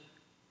that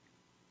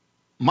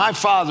my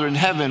Father in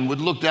heaven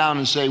would look down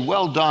and say,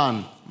 "Well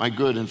done, my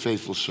good and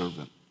faithful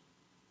servant."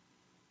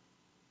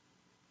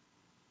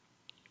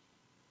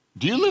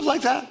 Do you live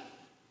like that?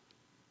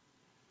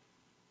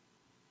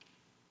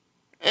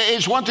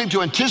 It's one thing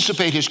to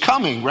anticipate his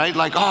coming, right?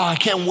 Like, oh, I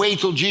can't wait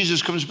till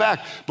Jesus comes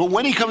back. But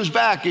when he comes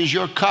back, is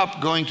your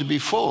cup going to be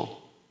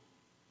full?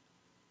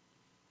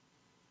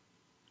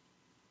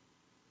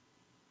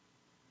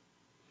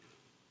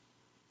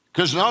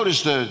 Because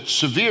notice the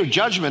severe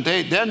judgment,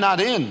 they're not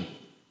in,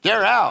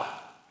 they're out.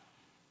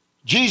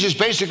 Jesus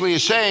basically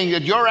is saying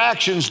that your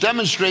actions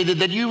demonstrated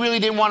that you really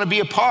didn't want to be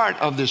a part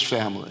of this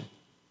family.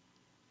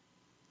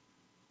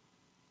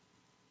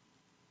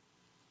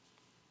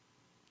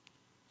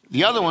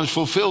 The other ones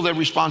fulfill their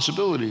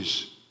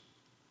responsibilities.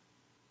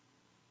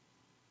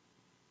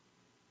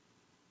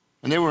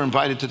 And they were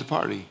invited to the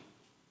party.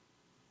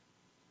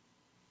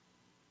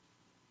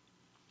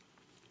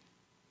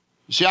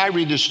 You see, I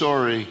read this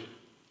story,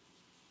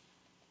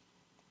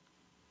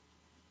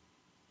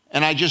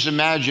 and I just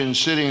imagine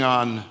sitting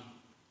in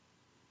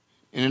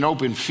an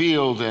open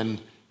field,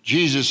 and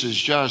Jesus is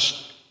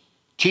just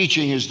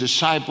teaching his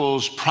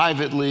disciples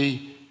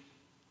privately,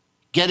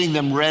 getting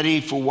them ready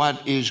for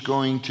what is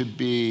going to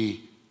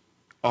be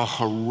a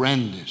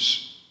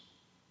horrendous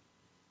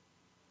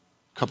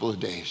couple of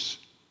days.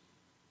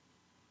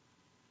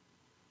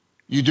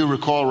 You do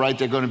recall, right?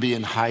 They're going to be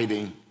in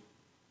hiding.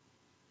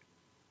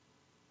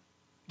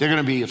 They're going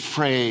to be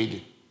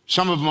afraid.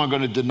 Some of them are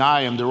going to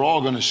deny him. They're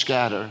all going to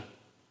scatter.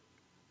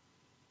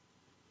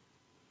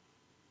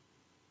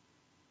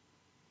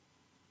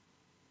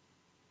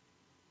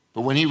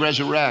 But when he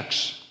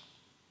resurrects,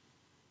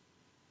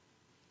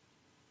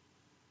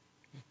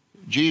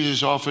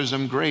 Jesus offers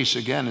them grace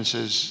again and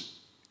says,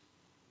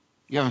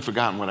 "You haven't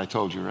forgotten what I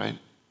told you, right?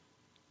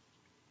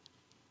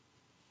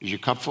 Is your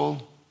cup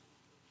full?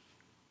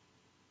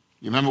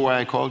 You remember why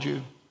I called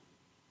you?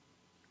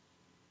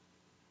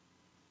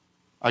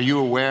 Are you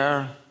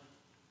aware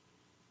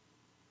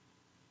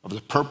of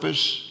the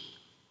purpose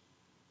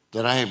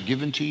that I have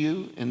given to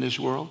you in this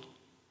world?"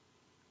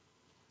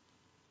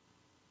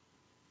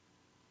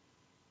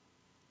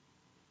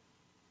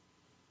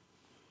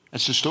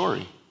 That's the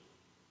story.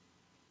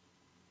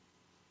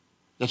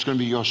 That's going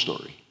to be your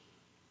story.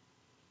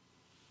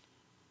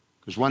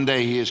 Because one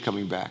day he is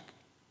coming back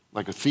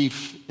like a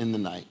thief in the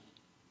night,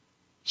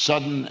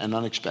 sudden and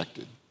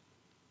unexpected.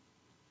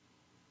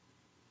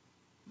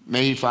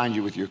 May he find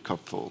you with your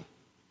cup full.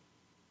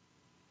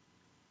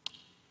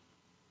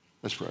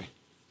 Let's pray.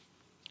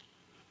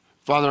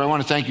 Father, I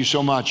want to thank you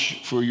so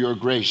much for your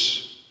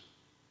grace.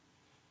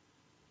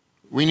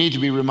 We need to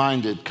be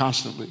reminded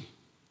constantly.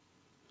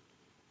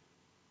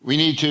 We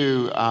need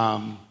to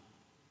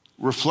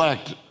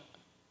reflect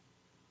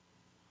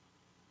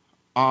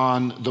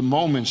on the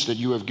moments that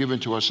you have given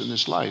to us in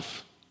this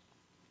life.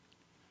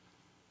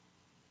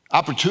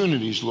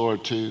 Opportunities,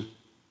 Lord, to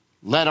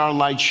let our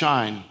light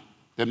shine,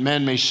 that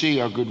men may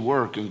see our good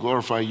work and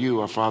glorify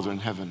you, our Father in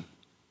heaven.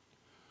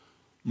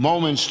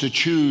 Moments to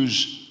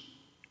choose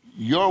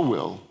your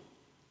will.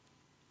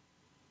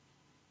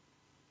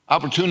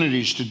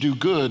 Opportunities to do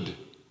good.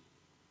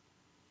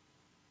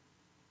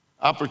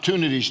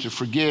 Opportunities to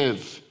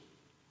forgive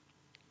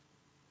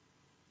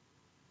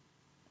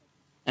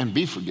and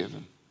be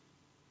forgiven.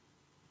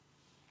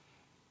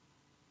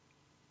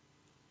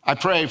 I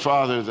pray,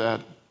 Father,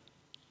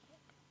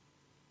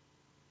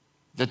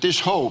 that this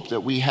hope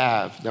that we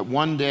have, that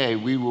one day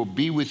we will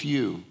be with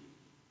you,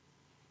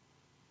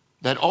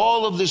 that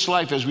all of this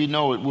life as we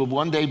know it will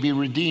one day be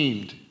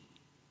redeemed,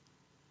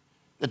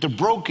 that the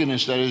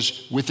brokenness that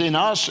is within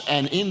us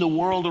and in the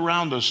world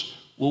around us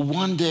will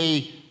one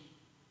day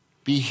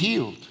be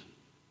healed.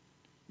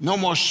 No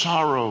more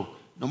sorrow,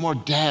 no more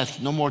death,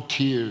 no more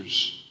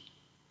tears.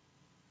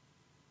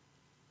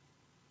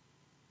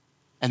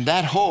 And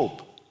that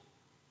hope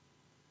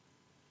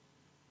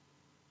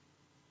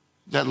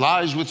that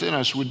lies within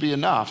us would be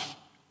enough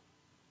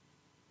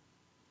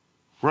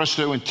for us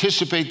to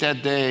anticipate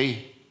that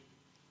day,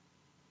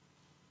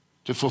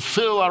 to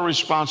fulfill our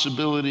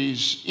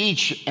responsibilities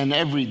each and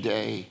every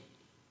day,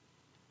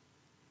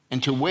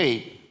 and to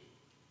wait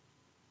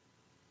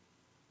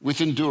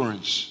with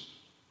endurance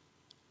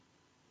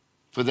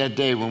for that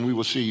day when we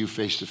will see you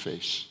face to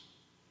face.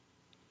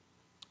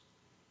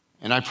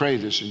 And I pray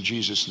this in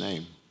Jesus'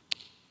 name.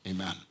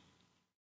 Amen.